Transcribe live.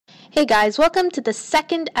Hey guys, welcome to the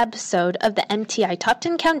second episode of the MTI Top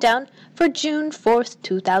 10 Countdown for June 4th,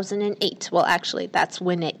 2008. Well, actually, that's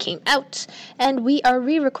when it came out, and we are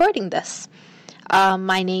re-recording this.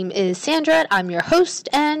 My name is Sandra, I'm your host,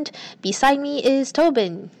 and beside me is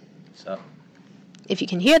Tobin. What's up? If you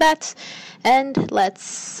can hear that. And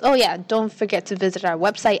don't forget to visit our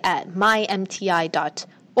website at mymti.org.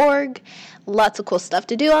 Lots of cool stuff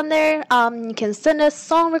to do on there. You can send us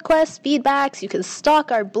song requests, feedbacks. You can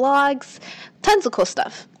stalk our blogs. Tons of cool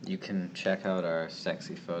stuff. You can check out our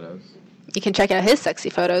sexy photos. You can check out his sexy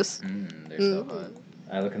photos. They're so hot.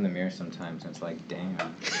 I look in the mirror sometimes and it's like, damn.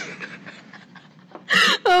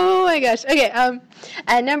 Oh my gosh. Okay,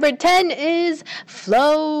 at number 10 is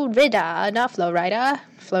Florida. Not Florida.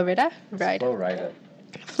 Florida? Right. Florida.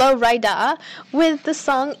 Florida with the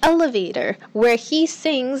song Elevator, where he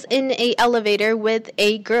sings in a elevator with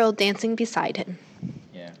a girl dancing beside him.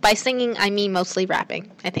 Yeah. By singing, I mean mostly rapping,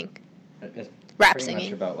 I think. It's Rap pretty singing.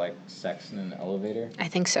 much about like sex in an elevator. I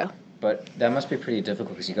think so. But that must be pretty difficult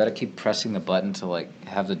because you got to keep pressing the button to like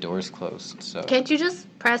have the doors closed. So Can't you just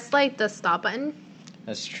press like the stop button?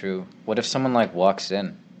 that's true. What if someone like walks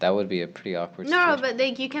in? That would be a pretty awkward No, situation. but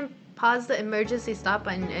like you can pause the emergency stop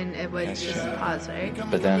button and it would That's just true. pause, right?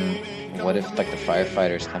 But then, what if like the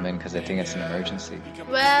firefighters come in because they think it's an emergency?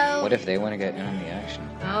 Well, What if they want to get in on the action?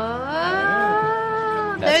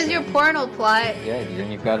 oh, That's there's your porno plot. Yeah,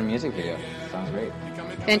 then you've got a music video. Sounds great.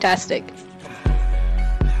 Fantastic.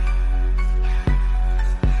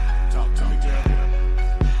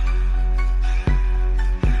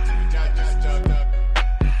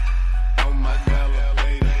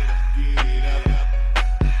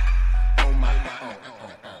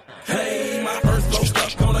 Hey, my first blow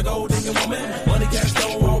stuck on a gold digging woman. Money cash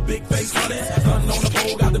flow, all big face money. Sun on the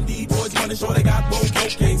pole, got them D-boys running. Sure they got both coke,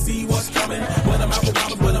 can't see what's coming. When I'm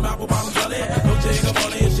apple bombs running. No jig of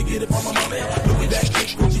money, and she get it from my mommy. Look at that chick,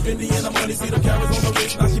 Gucci, Fendi, and the money. See the carrots on the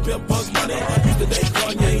wrist, now she pimp buzz money. Used to date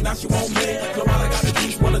Kanye, now she won't me. Florida got the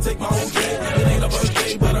juice, wanna take my whole day. It ain't a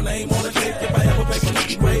birthday, but her name on the cake. If I ever pay for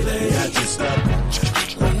Nicky Gray Day, I just stop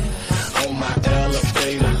on my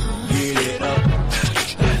elevator, get it up.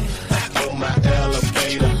 On my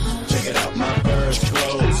elevator, check it out, my first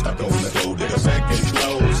flow. Stuck on the gold digger, second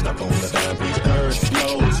flow. Stuck on the dime piece, third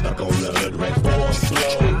flow. Stuck on the hood red, fourth flow.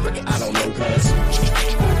 I don't know, cuz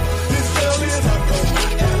this girl is stuck on my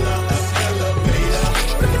elevator.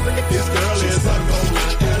 This girl is stuck on my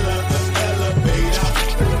elevator.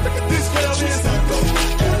 This girl is stuck on my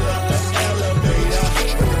elevator.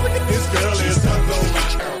 This girl is stuck on my.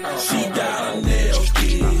 She got a nail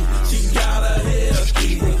key, she got a hair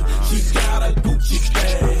key, she got a Gucci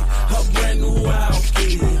bag, her brand new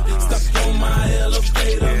outfit. Stuck on my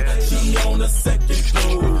elevator, she on the second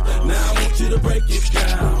floor. Now I want you to break it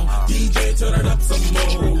down, DJ turn it up some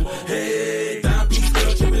more. Hey, down beat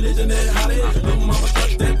girl, she religion that hottie. Little mama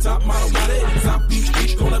stuck that top model body. South Beach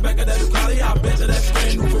beach on the back of that Ducati. I bet you that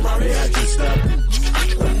brand new Ferrari. I just stop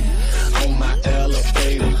on my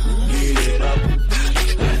elevator, get it up.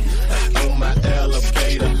 On my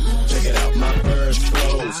elevator, check it out, my first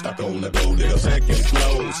flow. Stuck on the gold digger, second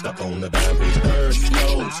flow. Stuck on the dime piece, third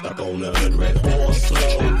flow. Stuck on the hood red, fourth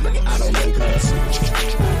flow. I don't know, cuz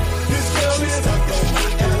this girl is stuck on my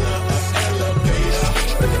elevator.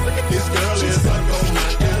 This girl is stuck on my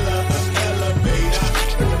elevator.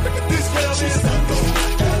 This girl is stuck on my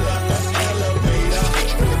elevator.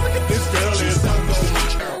 This girl is stuck on my.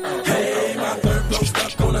 Hey, my third flow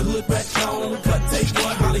stuck on the hood back on. Cut take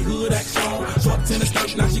one Hollywood action. Short tennis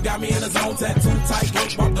skirt, now she got me in the zone. Tattoo tight,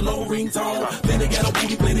 work, bought the low ringtone. Play the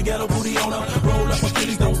ghetto booty on her. Roll up her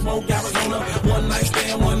titties, don't smoke Arizona. One night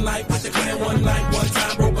stand, one night with the clan. One night, one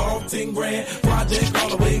time, broke off 10 grand. Project all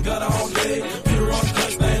the way, got her all day. Pure on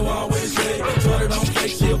cuts, they ain't always say. Short it on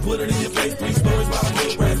fake, she'll put it in your face. 3 stories while I'm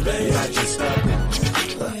with brass bay. I just stop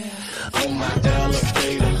on my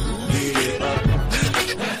elevator, get it up.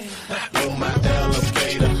 On my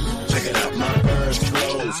elevator, check it out, my first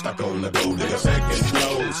flow. Stuck on the gold digger, second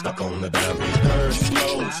flow. Stuck on the dime piece, third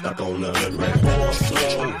flow. Stuck on the hood red, fourth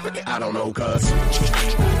flow. I don't know, cuz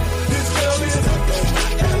this girl is stuck on my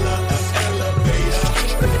elevator.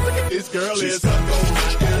 This girl is stuck on my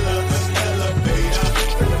elevator.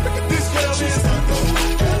 This girl is stuck on my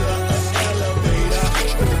elevator.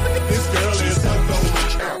 This girl is stuck on my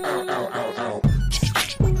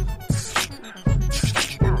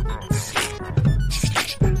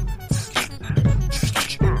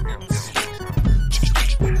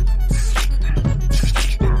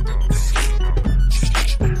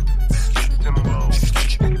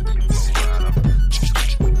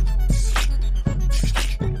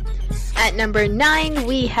At number 9,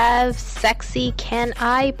 we have Sexy Can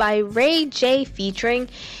I by Ray J featuring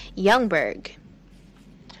Youngberg.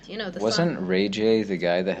 Do you know the Wasn't song? Ray J the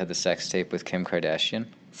guy that had the sex tape with Kim Kardashian?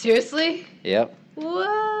 Seriously? Yep.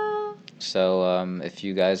 Whoa. So if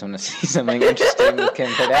you guys want to see something interesting with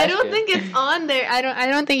Kim Kardashian, I don't think it's on there. I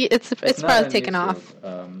don't think it's not probably on taken YouTube, off.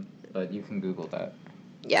 But you can Google that.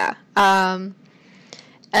 Yeah.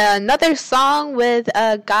 Another song with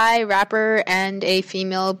a guy rapper and a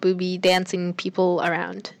female booby dancing people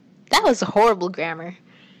around. That was a horrible grammar.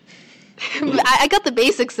 I got the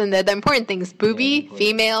basics in there. The important things: booby,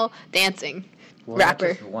 female, dancing, rapper.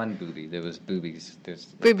 Not just one booby. There was boobies. There's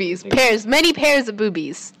Boobies, pairs, many pairs of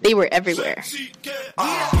boobies. They were everywhere.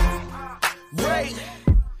 Ray,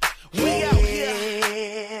 we out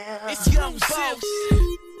here. It's Young Boss.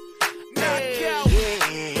 Knockout.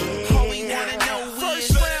 All we wanna know is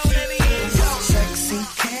round and Sexy,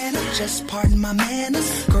 can I just pardon my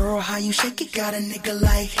manners? Girl, how you shake it, got a nigga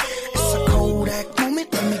like it's a Kodak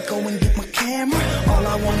moment. Let me go and get my camera. All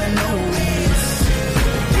I wanna know is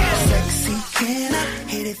sexy, can I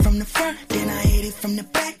hit it from the front, then I hit it from the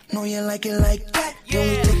back? Know you like it like that. Then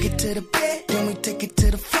we take it to the bed, then we take it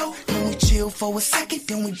to the floor. Then we chill for a second,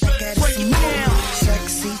 then we back at it some more.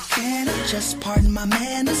 Sexy, can I just pardon my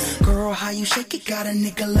manners? Girl, how you shake it, got a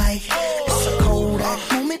nigga like it's a Kodak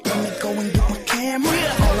moment. Let me go and get my camera.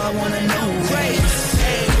 All I wanna know is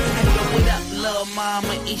what up, little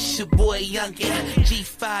mama? It's your boy Youngin.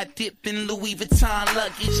 G5 dipped in Louis Vuitton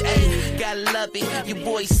luggage. Ayy, gotta love it. Your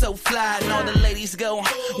boy so fly, and all the ladies go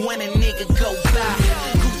when a nigga go by.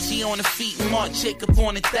 Gucci on the feet, Marc Jacob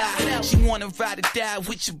on the thigh. She wanna ride or die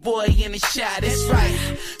with your boy in the shot. That's right.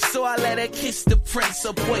 So I let her kiss the prince,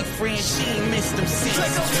 her boyfriend. She ain't missed him since.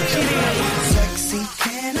 sexy,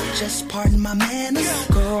 can I just pardon my manners?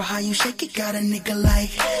 Girl, how you shake it, got a nigga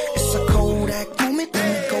like it's a Kodak moment. Let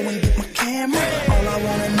me go and get my camera. All I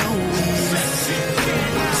wanna know is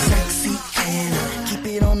sexy, can I keep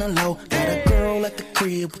it on the low? Got a girl at the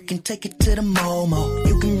crib, we can take it to the Momo.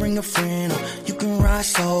 You can bring a friend or you can ride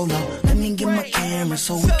solo. Let me get my camera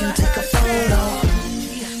so we can take a photo.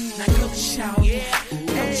 Now go shouty,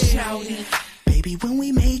 go shouty. Baby, when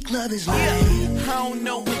we make love is like I don't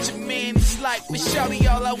know what your man is like, but shouty,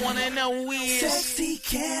 all I wanna know is sexy,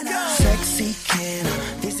 can I? Sexy, can I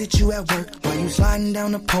visit you at work while you sliding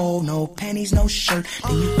down the pole? No panties, no shirt.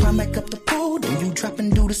 Then you climb back up the pole, then you drop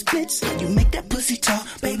and do the splits. You make that pussy talk,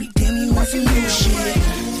 baby, damn, you want some new shit.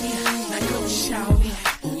 now go shouty,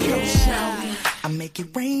 go shouty. I make it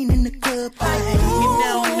rain in the club like You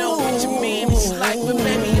don't know what your man is like, but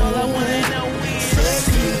baby, all I wanna know is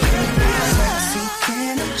sexy,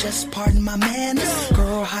 can I just pardon my manners?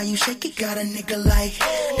 Girl, how you shake it, got a nigga like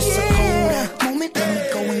it's a Kodak moment. Let me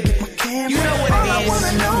go and get my camera. You know what All I it wanna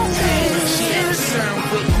is. know She ain't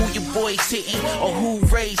concerned with who your boy's hitting or who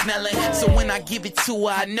Ray's nailing. So when I give it to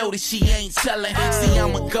her, I know that she ain't telling. See,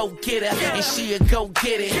 I'm a go-getter and she a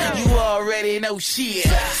go-get-it. You already know she is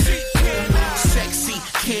sexy.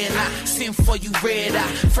 Can I send for you red eye?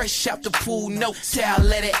 Fresh out the pool, no towel,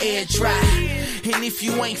 let it air dry. And if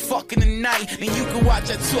you ain't fucking tonight, then you can watch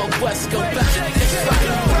a tour bus go by.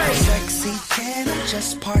 sexy, can I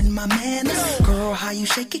just pardon my manners? Girl, how you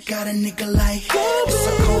shake it, got a nigga like it's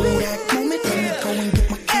a Kodak moment. Let me go and get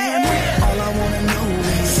my camera. All I wanna know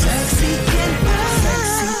is sexy, can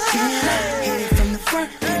I hit it from the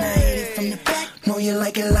front, then I hit it from the back? Know you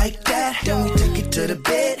like it like that. Then we take it to the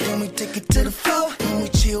bed, then we take it to the floor. Then we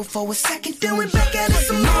chill for a second, then we back at it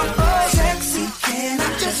some more. Sexy, can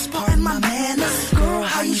I just pardon my manners? Girl,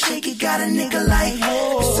 how you shake it, got a nigga like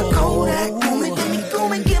it's a Kodak moment. Let me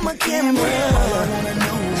go and get my camera. All I wanna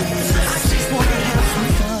know is I just wanna have some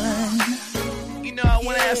fun. You know I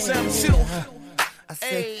wanna have some too. I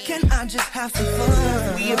said, can I just have some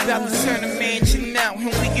fun? We about to turn the mansion out, and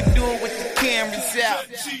we can do it with the cameras out.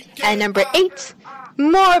 And number 8,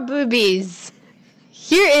 more boobies.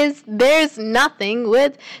 Here is There's Nothing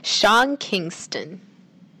with Sean Kingston.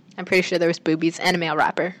 I'm pretty sure there was boobies and a male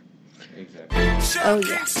rapper. Exactly. Oh,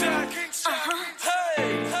 yeah.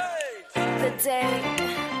 The day.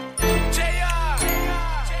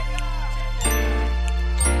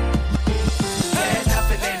 There's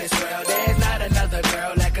nothing in this world, there's not another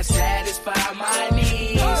girl that can satisfy my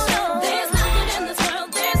needs. There's nothing in this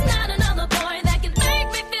world, there's not another boy that can make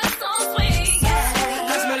me feel so sweet.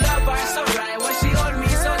 Cause my love her so right, when she hold me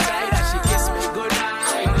so tight that she kiss me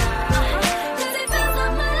goodnight. Cause he fills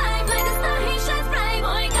up my life like a star, he shines bright.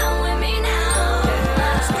 Boy, come with me now.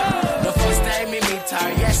 The first time me meet her,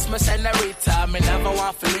 yes, my senorita, me never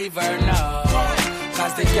want to leave her, no. Cause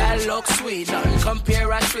Cause the girl look sweet, nothing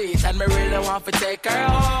compare her sweet. And me really want to take her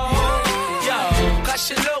home. Yo, cause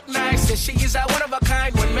she look nice, and she is a one of a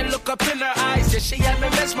kind. When me look up in her eyes, yeah, she had me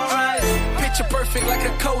mesmerized. Picture perfect like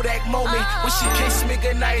a Kodak moment. When she kissed me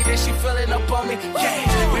goodnight, and she feeling up on me.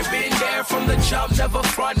 Yeah, we've been there from the jump, never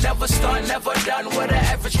front, never start, never done what an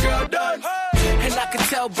average girl done. And I can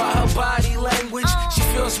tell by her body language, she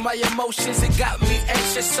feels my emotions, it got me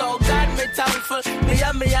anxious. So God me thankful, me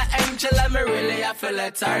and me an angel, and me really I feel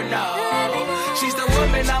let her know. She's the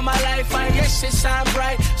woman of my life, and yes, she shine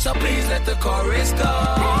bright. So please let the chorus go.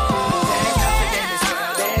 There's nothing in this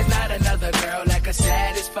world, there's not another girl that can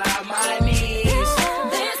satisfy my needs.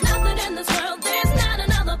 There's nothing in this world, there's not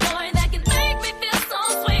another boy that can make me feel so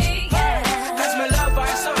sweet. Yeah. Cause me love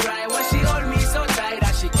her so right, when she hold me so tight,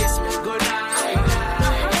 and she kiss me goodnight.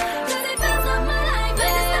 Cause it fills up my life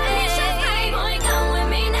like a station. Boy, come with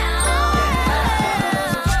me now.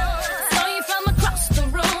 Saw you from across the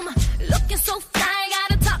room, looking so fly,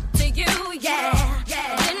 gotta talk to you, yeah.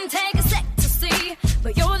 Didn't take a sec to see,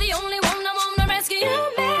 but you're the only one I want to rescue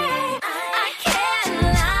me. I can't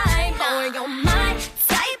lie, boy, you're my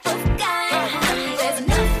type of guy. There's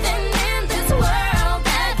nothing in this world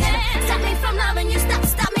that can stop me from loving you.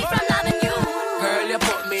 Stop me from loving you. Girl, you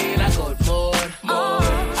put me in a good mood.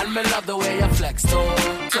 And me love the way you flex, too.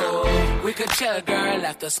 We could chill, girl,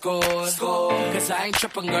 after school. Cause I ain't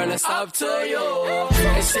tripping, girl, it's up to you.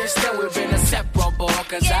 And since then, we've been inseparable.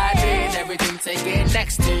 Cause I did everything taken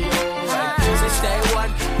next to you. And since day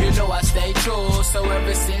one, you know I stay true. So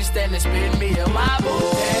ever since then, it's been me and my boo.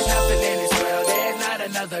 There's nothing in this world, there's not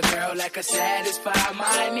another girl that can satisfy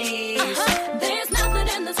my needs. There's nothing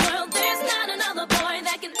in this world, there's not another boy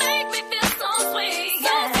that can make me feel so sweet.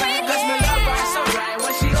 So sweet. Cause me love her so right,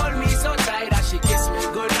 when she hold me so tight, and she kiss me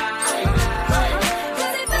goodnight.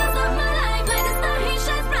 Cause it fills up my life like a star, he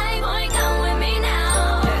shines bright. Boy, come with me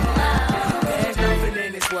now. There's nothing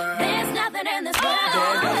in this world. There's nothing in this world.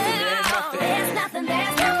 There's nothing.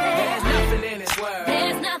 There's nothing in this world.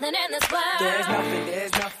 There's nothing in this world. There's nothing.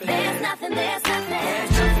 There's nothing. There's nothing.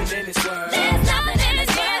 There's nothing in this world. There's nothing in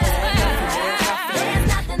this world. There's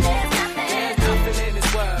nothing. There's nothing in this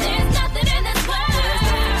world. There's nothing in this world.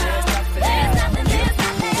 There's nothing. There's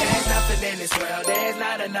nothing. There's nothing in this world. There's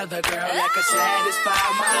not another girl that can satisfy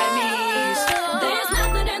my needs. There's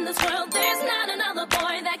nothing in this world. There's not another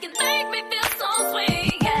boy that can make me feel so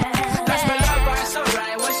sweet. Yeah. Cause me love her so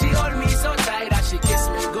right, when she hold me so tight, and she kiss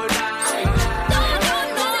me goodnight. No.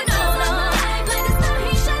 Like a star,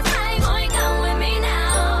 he shines bright. Boy, come with me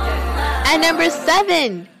now. At number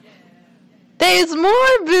 7, there's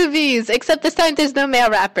more boobies, except this time there's no male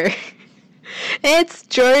rapper. It's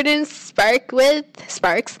Jordan Sparks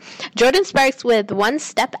with One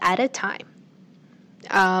Step at a Time.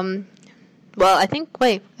 Well, I think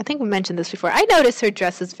we mentioned this before. I noticed her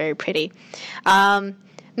dress is very pretty.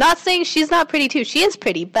 Not saying she's not pretty too. She is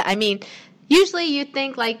pretty, but I mean, usually you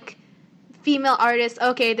think like female artists,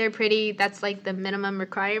 okay, they're pretty. That's like the minimum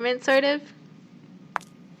requirement, sort of.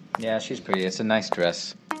 Yeah, she's pretty. It's a nice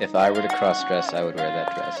dress. If I were to cross-dress, I would wear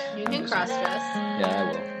that dress. You can cross-dress. Yeah, I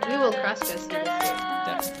will. We will cross-dress. You will see it.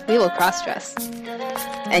 Definitely. We will cross-dress.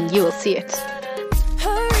 And you will see it.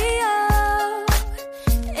 Hurry up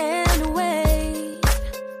and wait.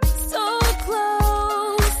 So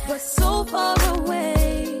close, but so far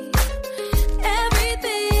away.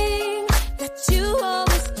 Everything that you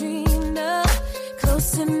always dreamed of,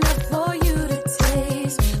 close enough for you to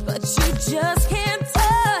taste, but you just can't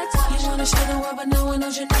touch. You wanna show the world, but no one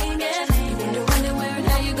knows your name yet. You need to run anywhere, and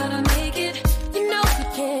now you gotta make it. You know you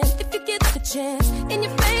can if you get the chance. In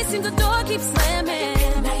your face, seems the door keeps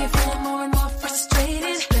slamming. Now you're feeling more and more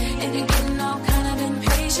frustrated, and you're getting all kind of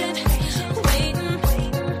impatient. Waiting,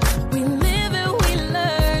 we live and we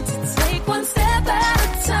learn to take one step at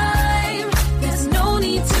a time. There's no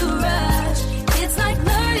need to rush. It's like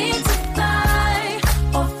learning to fly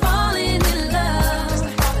or falling in love.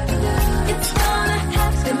 It's gonna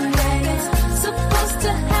happen when it's supposed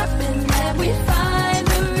to happen, and we find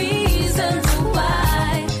the reasons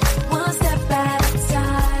why. One step at a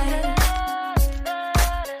time.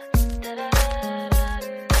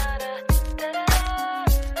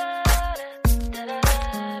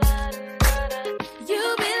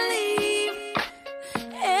 You believe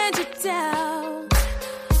and you doubt.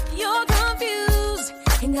 You're confused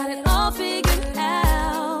and got it all figured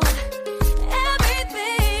out.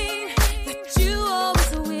 Everything that you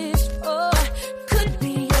always wished for could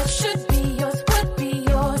be yours, should be yours, would be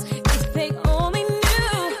yours if they only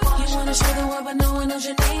knew. You wanna show the world, but no one knows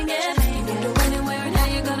your name yet. You need to run anywhere, and now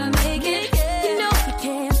you're gonna make it. You know you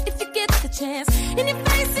can if you get the chance. In your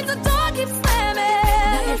face, seems the door keeps slamming.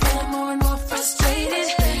 Now you're feeling more and more frustrated,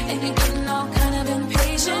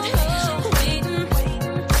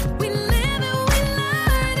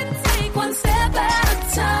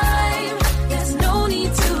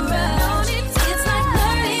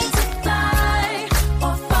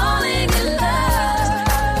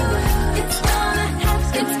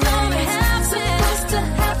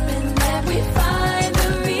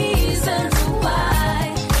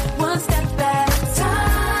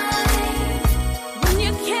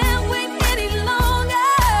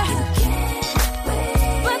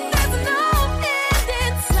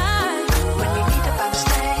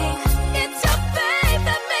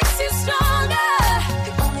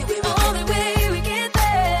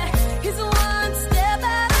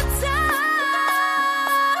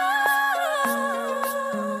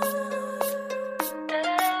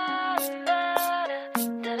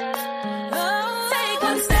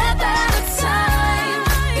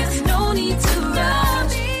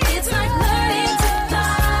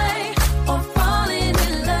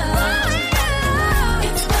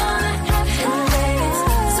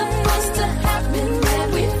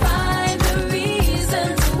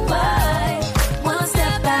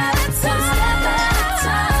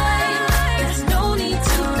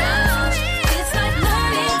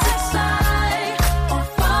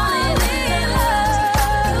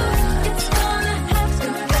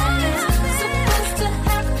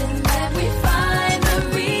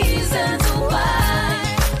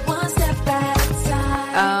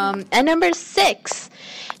 At number 6,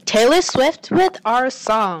 Taylor Swift with Our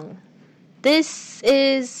Song. This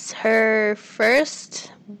is her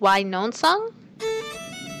first wide-known song.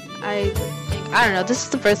 I don't know. This is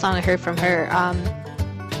the first song I heard from her.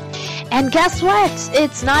 And guess what?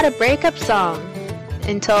 It's not a breakup song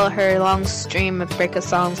until her long stream of breakup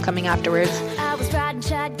songs coming afterwards. I was riding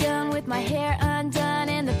shotgun with my hair undone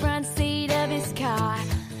in the front seat of his car.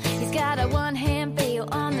 He's got a one-hand feel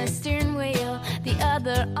on the steering wheel, the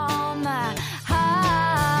other on my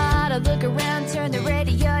heart. I look around, turn the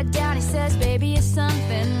radio down. He says, baby, is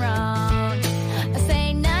something wrong? I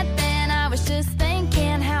say nothing, I was just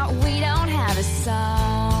thinking how we don't have a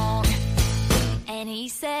song. And he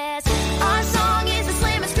says, our song is a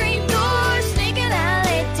slamming screen door, sneaking out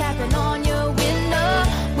late, tapping on your window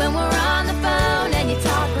when we're on the phone and you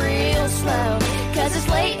talk real slow, 'cause it's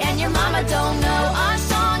late and your mama don't know. Our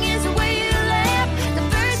song is the way you laugh. The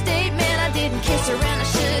first date, man, I didn't kiss her and I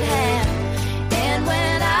should have. And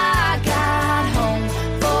when I got home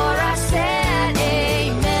for I said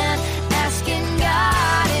amen, asking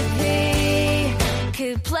God if he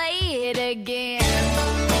could play it again.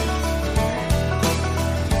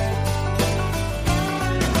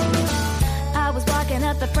 I was walking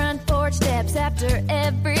up the front porch steps after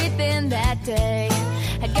everything that day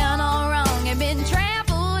had gone all wrong and been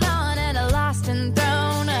trampled on and lost and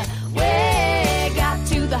thrown away. Got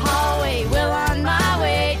to the hallway, well on my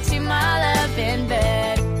way to my loving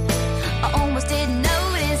bed. I almost didn't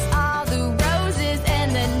notice all the roses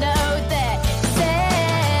and the note that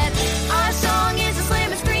said, our song is a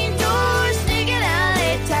slamming screen door, sneaking out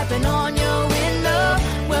late, tapping on your window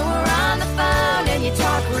when we're on the phone and you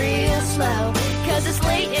talk real slow, 'cause it's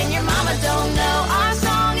late and your mama don't know. Our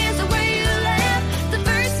song is the way you laugh. The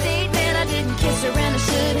first date, man, I didn't kiss her and I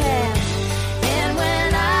should have. And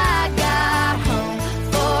when I got home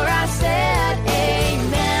for I said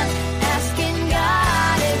amen, asking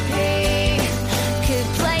God if he could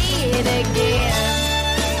play it again.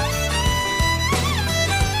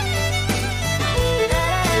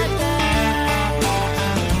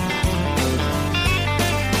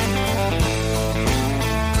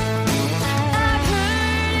 I've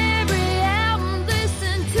heard every album,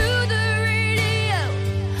 listened to the radio,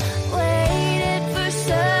 waited for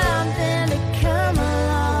something to come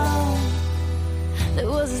along that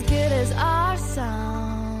was as good as our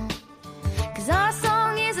song. 'Cause our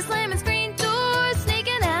song is a slamming screen door,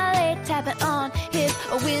 sneaking out late, tapping on his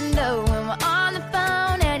window when we're on the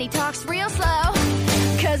phone and he talks real slow,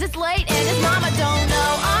 'cause it's late and his mama don't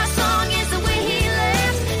know. Our song is the way he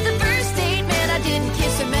laughs. The first date, man, I didn't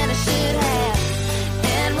kiss him and I should have.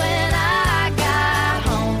 And when I got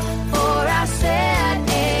home for I said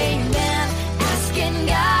amen, asking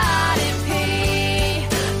God if he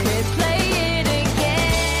could play it again.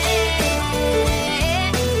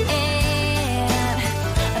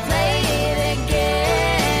 Play it again.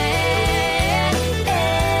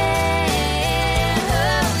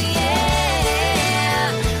 Oh yeah.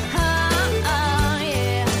 Oh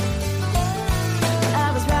yeah.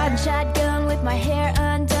 I was riding shotgun with my hair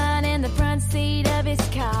undone in the front seat of his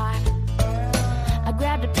car. I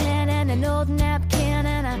grabbed a pen and an old napkin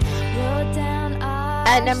and I wrote down our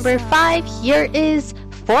At number song. 5, here is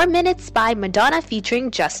 4 Minutes by Madonna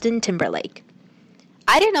featuring Justin Timberlake.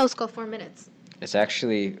 I didn't know it was called 4 minutes. It's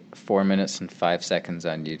actually 4 minutes and 5 seconds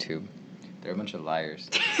on YouTube. They're a bunch of liars.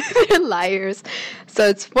 They're liars. So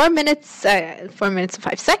it's 4 minutes, 4 minutes and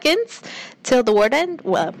 5 seconds till the word ends.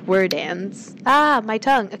 Well, word ends. Ah, my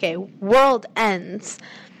tongue. Okay, world ends.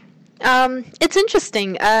 It's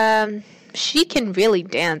interesting. She can really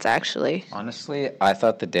dance, actually. Honestly, I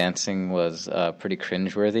thought the dancing was pretty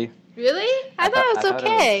cringeworthy. Really? I thought it was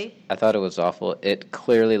okay. I thought it was awful. It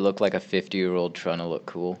clearly looked like a 50-year-old trying to look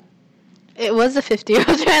cool. It was a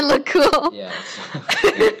 50-year-old trying to look cool. Yeah.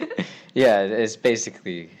 Yeah, it's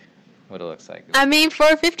basically what it looks like. I mean, for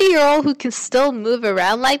a 50-year-old who can still move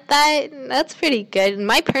around like that, that's pretty good.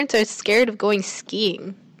 My parents are scared of going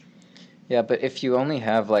skiing. Yeah, but if you only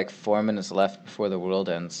have like 4 minutes left before the world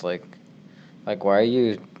ends, like why are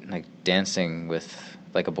you like dancing with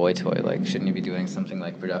like a boy toy? Like, shouldn't you be doing something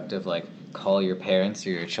like productive, like call your parents or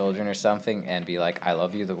your children or something and be like, I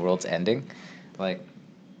love you, the world's ending? Like,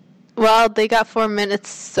 Well, they got 4 minutes,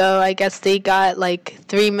 so I guess they got like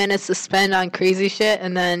 3 minutes to spend on crazy shit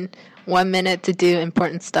and then 1 minute to do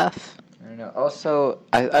important stuff. I don't know. Also,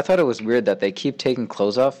 I thought it was weird that they keep taking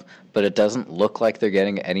clothes off, but it doesn't look like they're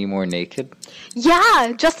getting any more naked.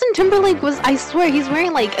 Yeah, Justin Timberlake I swear, he's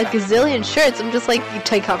wearing like a gazillion shirts. I'm just like, you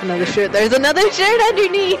take off another shirt, there's another shirt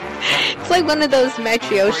underneath. It's like one of those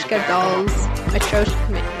Matryoshka dolls.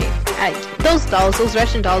 Those dolls, those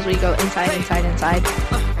Russian dolls where you go inside, inside, inside.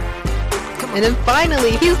 And then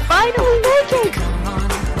finally, he's finally working. Come on,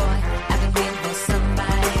 boy, I've been waiting for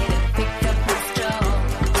somebody to pick up my straw.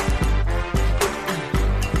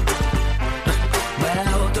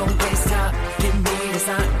 Well, don't waste time, give me the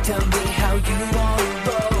sign, tell me how you want to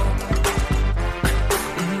roll.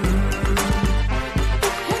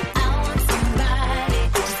 I want somebody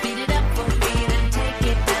to speed it up for me, then take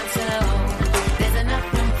it down slow. There's enough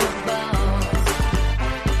room for both.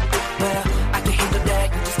 Well, I can handle that.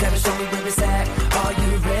 You just gotta show me where it's at. Are you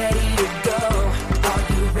ready to go? Are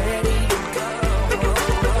you ready to go?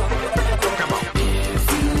 Come on. If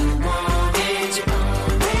you want it, you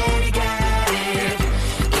already got it.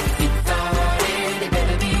 If you thought it, it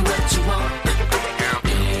better be what you want.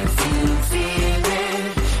 If you feel it,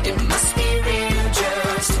 it must be real.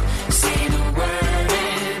 Just say the word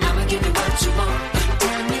and I'ma give you what you want.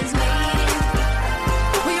 Time is waiting,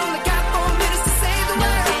 We only got 4 minutes to say the no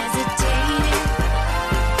word. hesitating.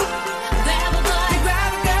 Grab a boy,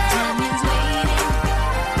 Grab a girl. time is waiting,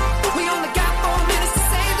 We only got 4 minutes to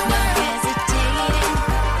say the no word. hesitating.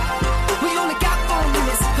 We only got 4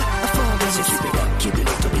 minutes. 4 minutes. So keep it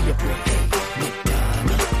up, don't be a brick. Hey,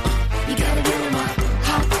 Madonna, you gotta get on my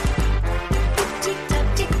hop. Tick tock,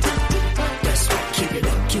 tick tock, tick tock. That's right, keep it up,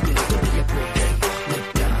 don't be a brick. Hey,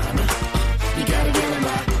 Madonna, you gotta get on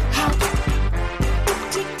my hop.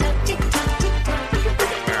 Tick tock, tick tock, tick tock.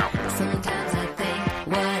 Sometimes I think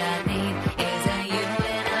what I need is a you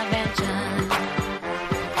intervention.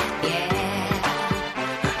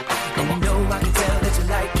 Yeah. And I know I can tell that you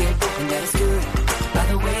like it, and that is good by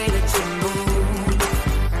the way that you move.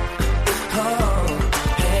 Oh,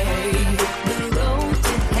 hey. The road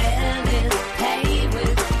to hell is paved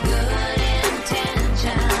with good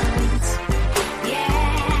intentions. Yeah.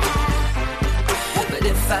 But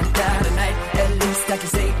if I die tonight, at least I can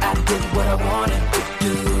say I did what I wanted to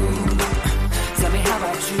do. Tell me, how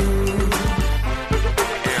about you?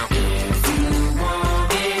 If you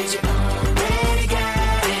want it, you already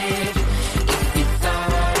got it. If you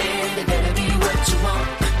thought it, it better be what you want.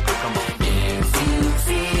 If you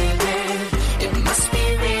feel it, it must be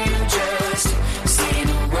real. Just say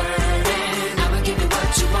the word and I'ma give you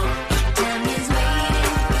what you want. Time is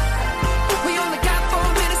waiting, We only got 4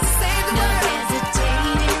 minutes to say the no word.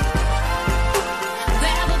 hesitating.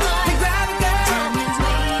 Grab a boy, Grab a girl. time is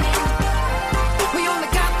waiting, We only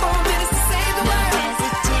got 4 minutes to say the no word.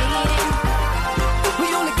 hesitating. We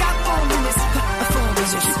only got 4 minutes. 4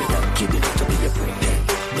 minutes. So keep it up, don't be a brick. Hey,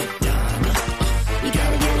 Madonna, you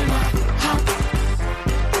gotta get on my hop.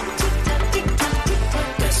 Tick tock, tick tock, tick tock.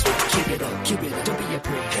 That's right, keep it up, don't be a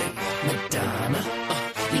brick. Hey, Madonna,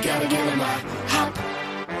 you gotta get on my hop.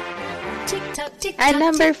 Tick tock, tick tock. At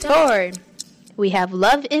number tick tock. 4, we have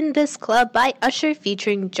Love in This Club by Usher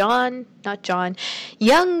featuring Young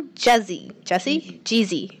Jeezy.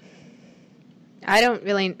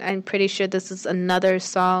 I'm pretty sure this is another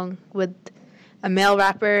song with a male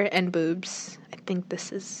rapper and boobs. I think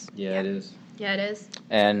this is. Yeah, it is. Yeah, it is.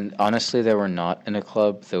 And honestly, they were not in a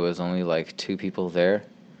club. There was only like 2 people there.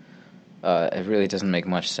 It really doesn't make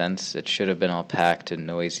much sense. It should have been all packed and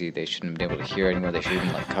noisy. They shouldn't have been able to hear anymore. They should have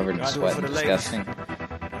been like covered in sweat and disgusting.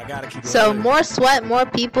 I gotta keep it So real. more sweat, more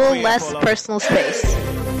people, Oh, yeah, less pull up. personal space.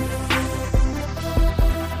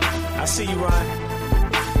 I see you, Ron.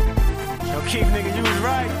 Yo, Keith, nigga, you was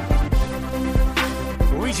right.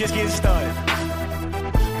 We just getting started.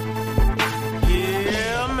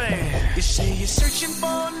 Yeah, man. You say you're searching for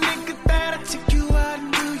a nigga that'll take you out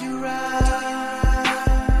and do you right.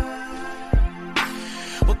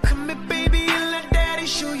 Well, come here, baby, and let daddy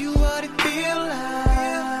show you what it feel like.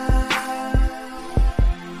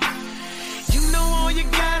 You know all you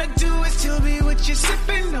gotta do is tell me what you're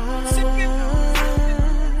sipping on.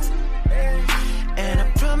 And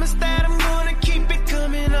I promise that I'm gonna keep it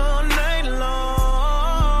coming all night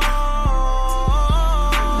long.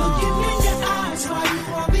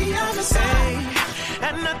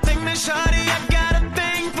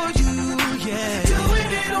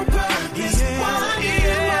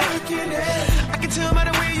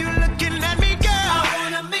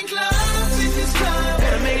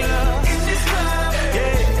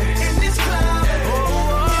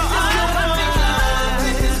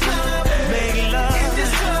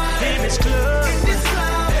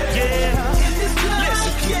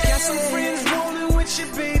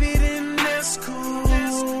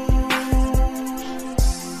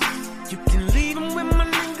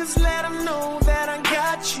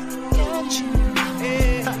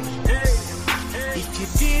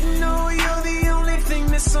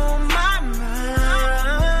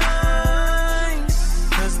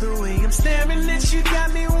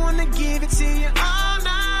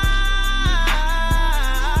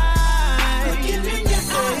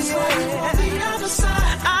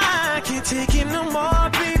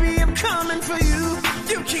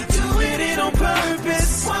 You keep doing it on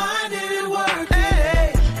purpose. Why did it work?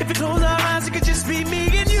 Hey, if you close our eyes, it could just be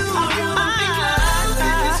me and you.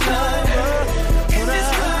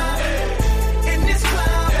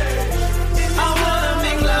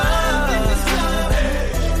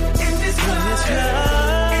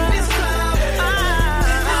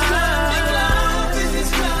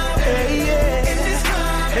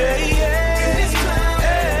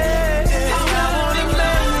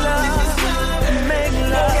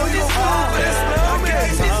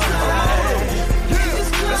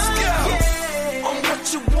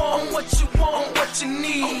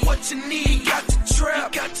 You need, got to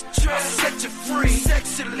trap, I'll set you free,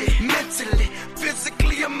 sexually, mentally,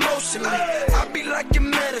 physically, emotionally. I be like your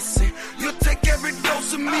medicine, you'll take every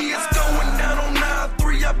dose of me. It's going down on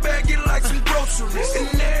 9-3, I bag it like some groceries.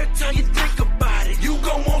 And every time you think about it, you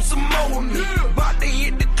gon' want some more of me. About to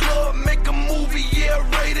hit the club, make a movie, yeah,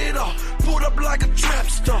 rated R. Pulled up like a trap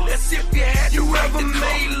star. That's if you had you ever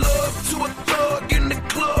made love to a thug in the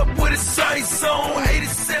club with his sights on.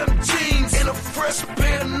 87 jeans and a fresh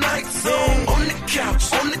pair of Nikes on. On the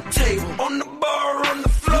couch, on the table, on the bar, on the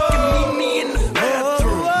floor. You can meet me in the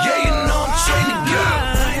bathroom. Yeah, you know I'm trying to go.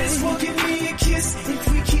 Just won't give me a kiss if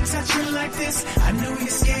we keep touching like this. I know you're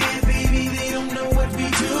scared, baby. They don't know what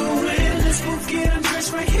we doing. Let's both get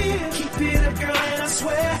undressed right here. Keep it up, girl, and I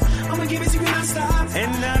swear I'ma give it to you non-stop.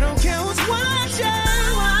 And I don't care what's watching.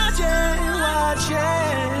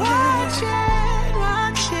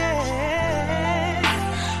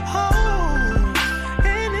 Oh,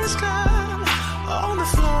 in this club, on the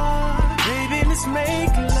floor, baby, let's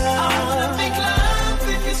make love. I wanna make love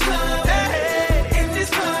in this club. Hey, in this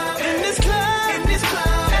club, in this club, in this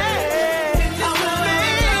club. Hey, in this I wanna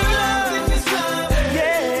make love in this club.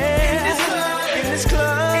 Yeah, in this club, in this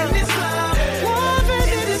club, in this club. Love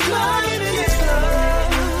in this club, in this club.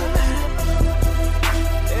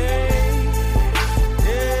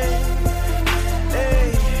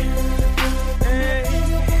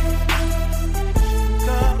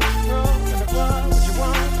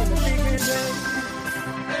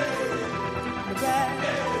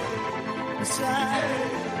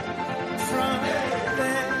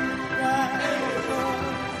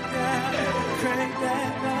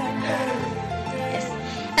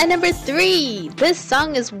 And number 3, this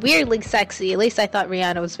song is weirdly sexy. At least I thought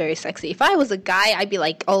Rihanna was very sexy. If I was a guy, I'd be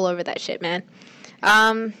like all over that shit, man.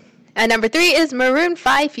 And number 3 is Maroon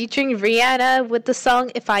 5 featuring Rihanna with the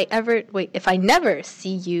song If I Never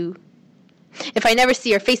See Your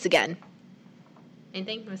Face Again.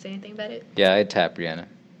 Anything? Want to say anything about it? Yeah, I'd tap Rihanna.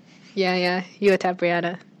 Yeah, you would tap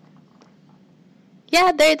Rihanna.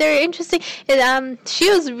 Yeah, they're interesting. She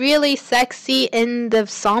was really sexy in the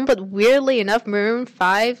song, but weirdly enough, Maroon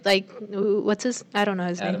 5, like, what's his? I don't know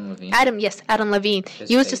his Adam name. Levine. Adam Levine. His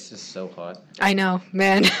face is so hot. I know,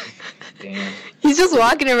 man. Damn. He's just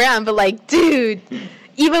walking around, but like, dude,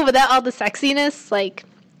 even without all the sexiness, like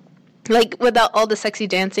without all the sexy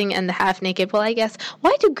dancing and the half naked. Well, I guess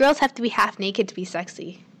why do girls have to be half naked to be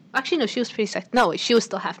sexy? Actually, no, she was pretty sexy. No, she was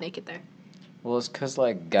still half naked there. Well, it's because,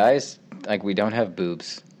 like, guys, like, we don't have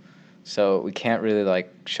boobs, so we can't really,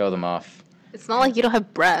 like, show them off. It's not like you don't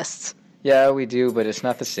have breasts. Yeah, we do, but it's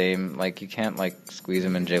not the same. Like, you can't, like, squeeze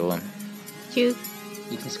them and jiggle them. You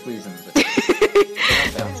can squeeze them, but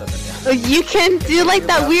don't bounce up and down. You can do, like,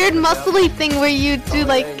 that weird muscly thing where you do,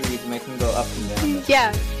 like... Yeah, you make them go up and down.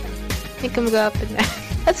 Yeah. Make them go up and down.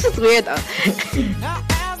 That's just weird, though. Now,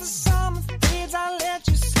 as the summer fades, I let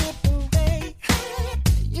you slip away.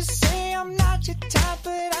 You say I'm not your type,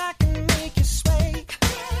 but I can make you sway.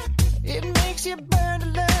 It makes you burn to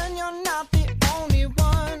learn you're not the only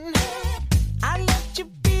one. I let you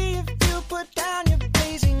be if you put down your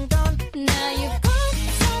blazing gun. Now you've gone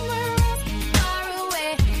somewhere else, far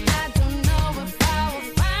away. I don't know if I will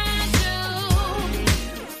find you.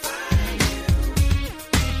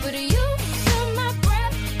 But you feel my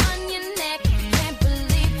breath on your neck. Can't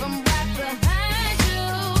believe I'm right behind you.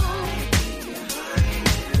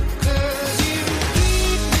 'Cause you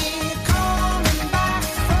keep me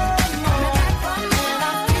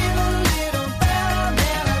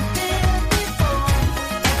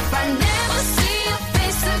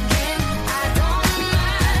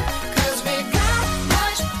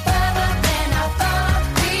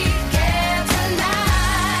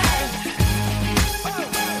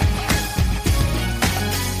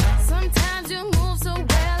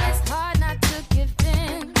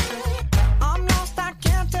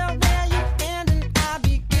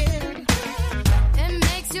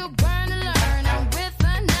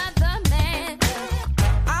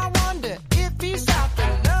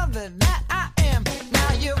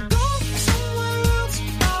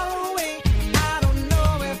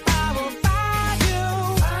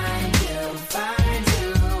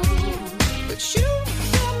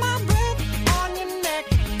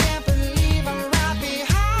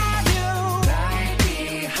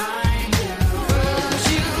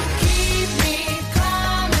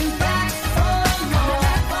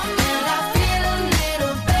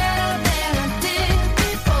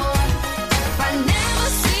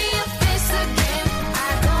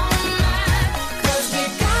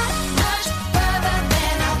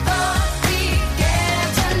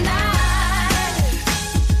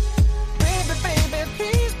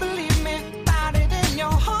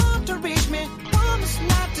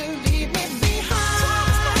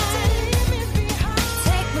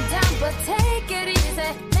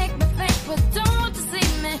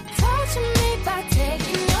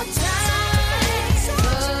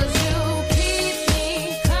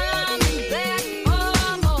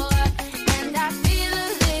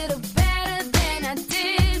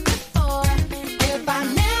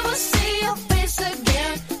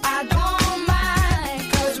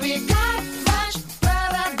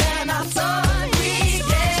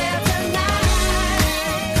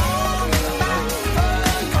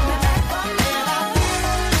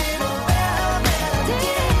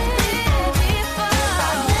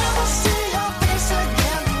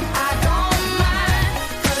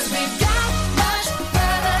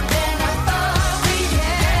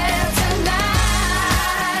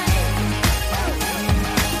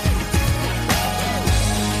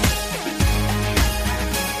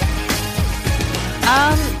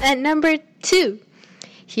At number 2,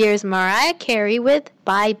 here's Mariah Carey with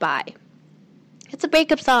Bye Bye. It's a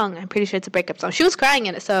breakup song. I'm pretty sure it's a breakup song. She was crying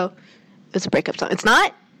in it, so it's a breakup song. It's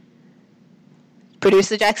not?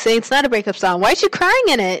 Producer Jack saying it's not a breakup song. Why is she crying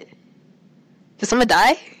in it? Did someone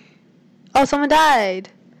die? Oh, someone died.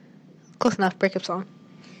 Close enough. Breakup song.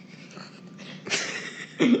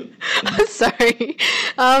 I'm sorry.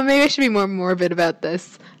 Maybe I should be more morbid about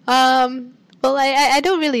this. Well, I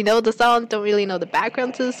don't really know the song, don't really know the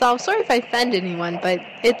background to the song. Sorry if I offend anyone, but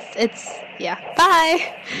it's yeah.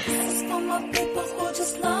 Bye. This is for my people who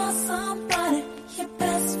just lost somebody. Your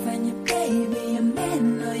best friend, your baby, your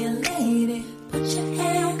man or your lady. Put your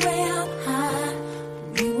hand way up high.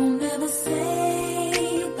 We won't ever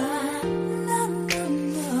say bye. No, no,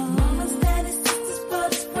 no. Mamas, daddies, sisters,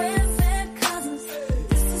 brothers, friends, and cousins.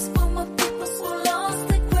 This is for my people who lost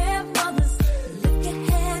their grandmothers. Lift your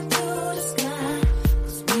hand to the sky,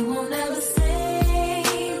 'cause we won't ever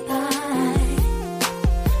say bye.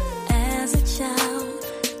 As a child,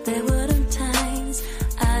 there were them times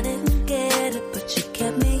I didn't get it, but you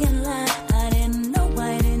kept me in line. I didn't know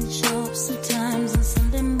I didn't show up sometimes on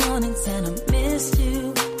Sunday mornings, and I missed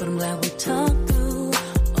you. But I'm glad we talked through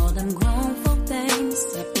all them grown folk things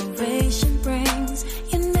separation brings.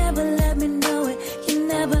 You never let me know it, you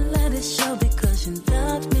never let it show, because you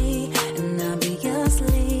loved me and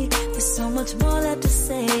obviously there's so much more left to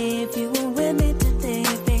say. If you were with me today,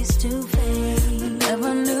 face to face,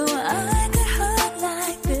 never knew I could hurt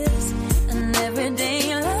like this. And every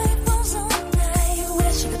day life goes on. I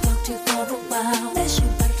wish you could talk to you for a while. Wish you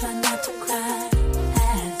better try not to cry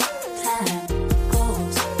as time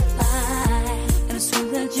goes by. And it's true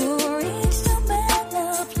that you reached a better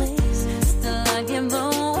place. Still I give the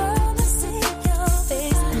world to see your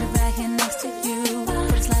face. And I'm right here next to you, but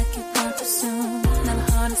it's like you're gone too soon. Now the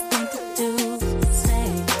hardest thing to do is say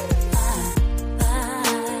bye,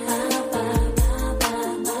 bye, bye, bye, bye,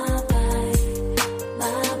 bye, bye, bye.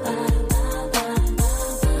 Bye, bye, bye, bye, bye, bye.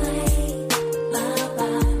 Bye,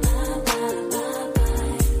 bye, bye, bye,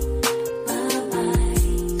 bye, bye.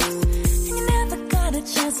 And you never got a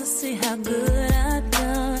chance to see how good I've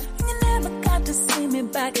done. And you never got to see me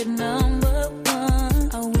back at number 1.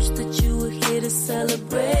 I wish that you were here to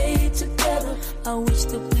celebrate together. I wish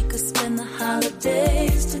that we could spend the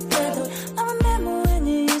holidays together. I remember when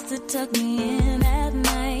you used to tuck me in at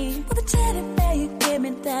night with a teddy bear you gave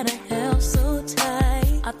me that I held so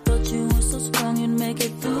tight. I thought you were so strong you'd make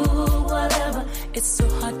it through whatever. It's so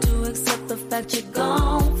hard to accept the fact you're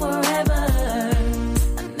gone forever.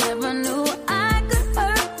 I never knew I could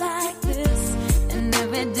hurt like this. And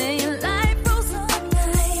every day your life goes on.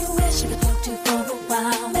 I wish you could talk to you for a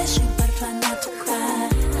while. Wish you better try not to cry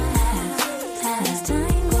as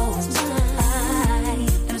time goes by.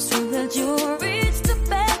 And it's true that you reached a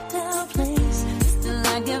better place. Still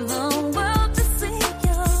I give the world to see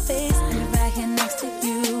your face. And I'm right here next to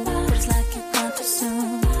you, but it's like you're gone too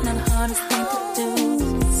soon. Now the hardest thing to do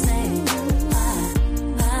is say bye,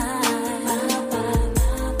 bye, bye, bye,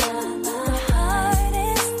 bye, bye. The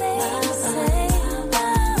hardest thing to say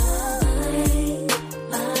bye,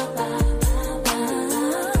 bye, bye, bye,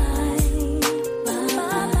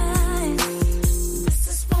 bye. This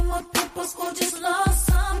is for my people who just lost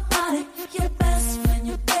somebody. Your best friend,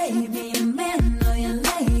 your baby, your man or your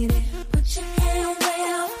lady. Put your hand way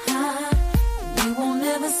up high. We won't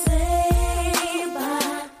ever say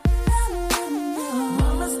bye. No, no, no.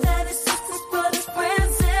 Mamas, daddies, sisters, brothers,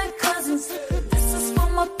 friends, and cousins. This is for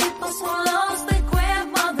my people who lost their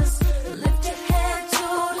grandmothers. Lift your head to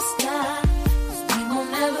the sky, 'cause we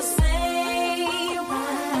won't ever say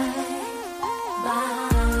bye, bye.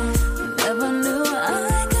 Never knew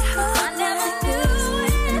I could hurt like this.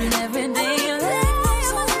 And every day life goes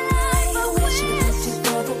on. I wish you could talk to you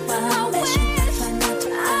for a while. Wish you could try not to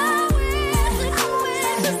cry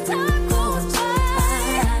as time goes by.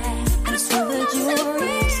 And it's true that you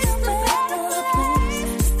reached a better place.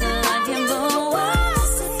 Still I give the world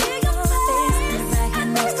to see your face. And right here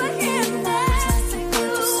next to you, it's like you're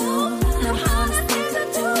gone too soon. Now the hardest thing to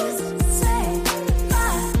do is say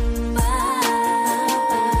bye, bye, bye,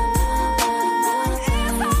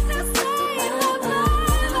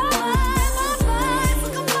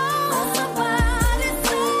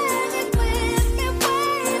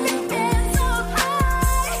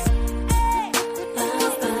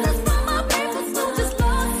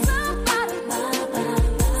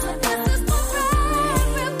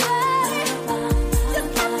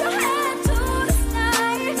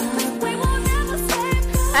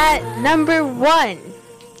 At number 1,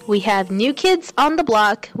 we have New Kids on the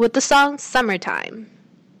Block with the song Summertime.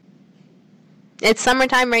 It's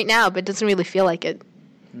summertime right now, but it doesn't really feel like it.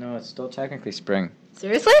 No, it's still technically spring.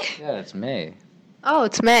 Seriously? Yeah, it's May. Oh,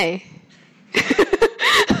 it's May. Wow.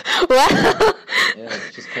 Yeah,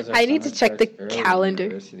 it's just because I need to check the calendar.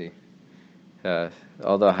 University.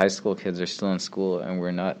 All the high school kids are still in school, and we're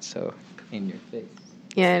not, so in your face.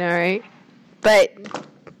 Yeah, I know, right? But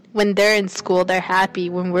when they're in school, they're happy.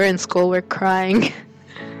 When we're in school, we're crying.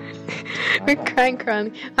 We're crying.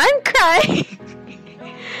 I'm crying.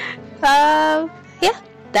 Yeah,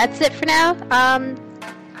 that's it for now.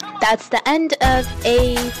 That's the end of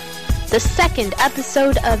the second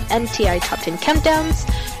episode of MTI Top 10 Countdowns,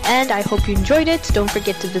 and I hope you enjoyed it. Don't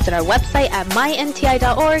forget to visit our website at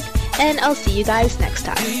mymti.org, and I'll see you guys next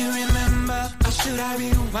time. Do you remember, or should I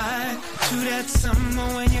rewind to that summer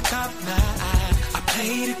when you caught my eye? I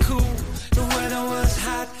played it cool, the weather was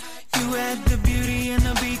hot. You had the beauty and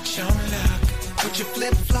the beach on lock. With your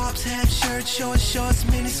flip-flops, half shirt, short shorts,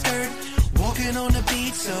 mini skirt. Walking on the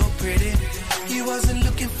beach so pretty. You wasn't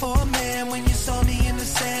looking for a man when you saw me in the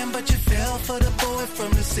sand, but you fell for the boy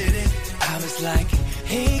from the city. I was like,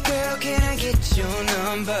 hey girl, can I get your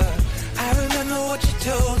number? I remember what you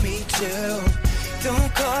told me to.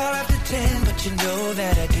 Don't call after 10, but you know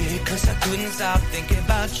that I did, cause I couldn't stop thinking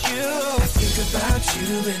about you. I think about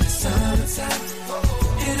you in the summertime,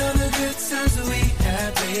 and all the good times that we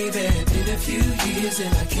had, baby. Been a few years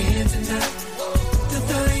and I can't deny the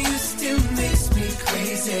thought of you still makes me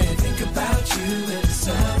crazy. Think about you in the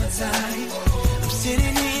summertime. I'm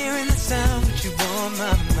sitting here in the sun, but you on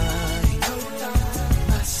my mind.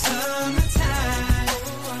 My summertime.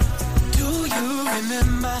 Do you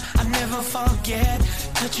remember? I'll never forget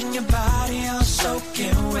touching your body all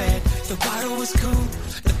soaking wet. The water was cool,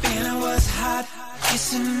 the feeling was hot.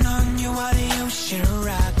 Kissing on you while the ocean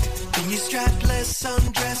rocked. Then you strapless,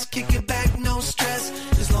 undressed, kick it back, no stress.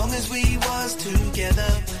 As long as we was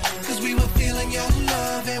together, cause we were feeling your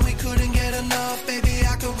love and we couldn't get enough. Baby,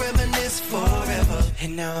 I could reminisce forever.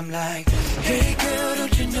 And now I'm like, hey girl,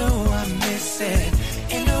 don't you know I miss it?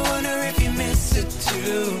 And I wonder if you miss it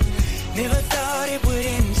too. Never thought it would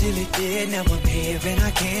end till it did. Now I'm here and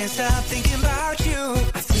I can't stop thinking about you.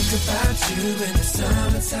 I think about you in the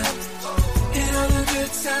summertime, and all the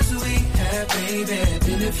good times that we had, baby.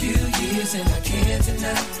 Been a few years and I can't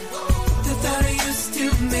deny the thought of you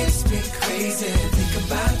still makes me crazy. Think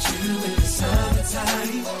about you in the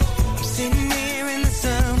summertime. I'm sitting here in the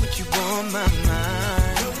sun with you on my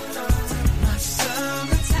mind. My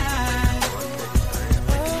summertime.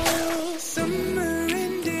 Oh, summer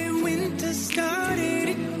ended, winter started.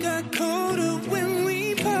 It got colder when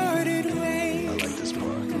we parted ways. I like this part.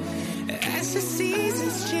 As the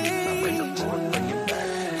seasons change,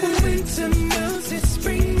 winter melts, it's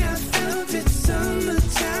spring, I felt it.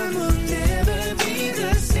 Summertime will never be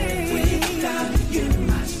the same Without you,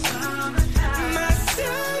 my summertime. My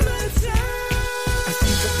summertime. I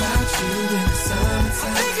think about you in the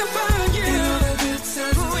summertime. Think about you. And all the good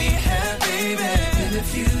times that we had, baby. Been a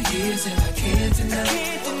few years and I can't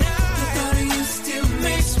deny the thought of you still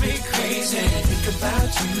makes me crazy. Think about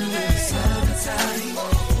you in the summertime.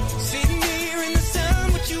 Sitting here in the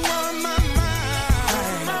sun with you on my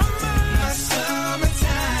mind. My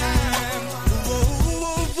summertime. Whoa,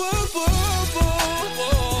 whoa, whoa, whoa, whoa,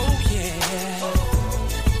 whoa, yeah.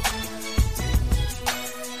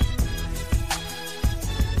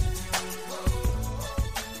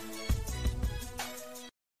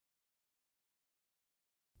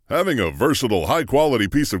 Having a versatile, high-quality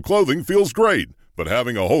piece of clothing feels great, but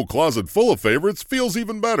having a whole closet full of favorites feels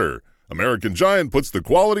even better. American Giant puts the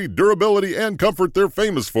quality, durability, and comfort they're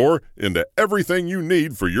famous for into everything you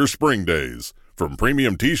need for your spring days. From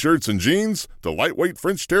premium t-shirts and jeans to lightweight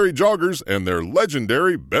French terry joggers and their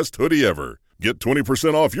legendary best hoodie ever. Get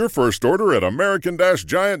 20% off your first order at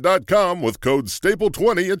American-Giant.com with code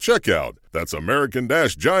STAPLE20 at checkout. That's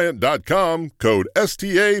American-Giant.com, code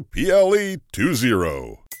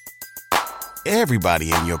STAPLE20.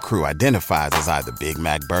 Everybody in your crew identifies as either Big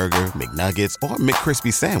Mac Burger, McNuggets, or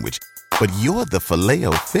McCrispy Sandwich. But you're the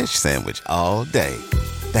Filet-O-Fish Sandwich all day.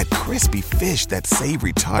 That crispy fish, that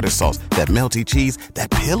savory tartar sauce, that melty cheese,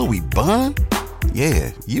 that pillowy bun.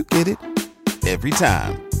 Yeah, you get it. Every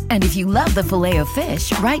time. And if you love the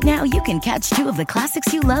Filet-O-Fish, right now you can catch two of the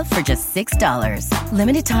classics you love for just $6.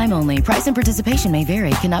 Limited time only. Price and participation may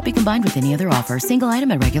vary. Cannot be combined with any other offer. Single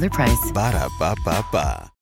item at regular price. Ba-da-ba-ba-ba.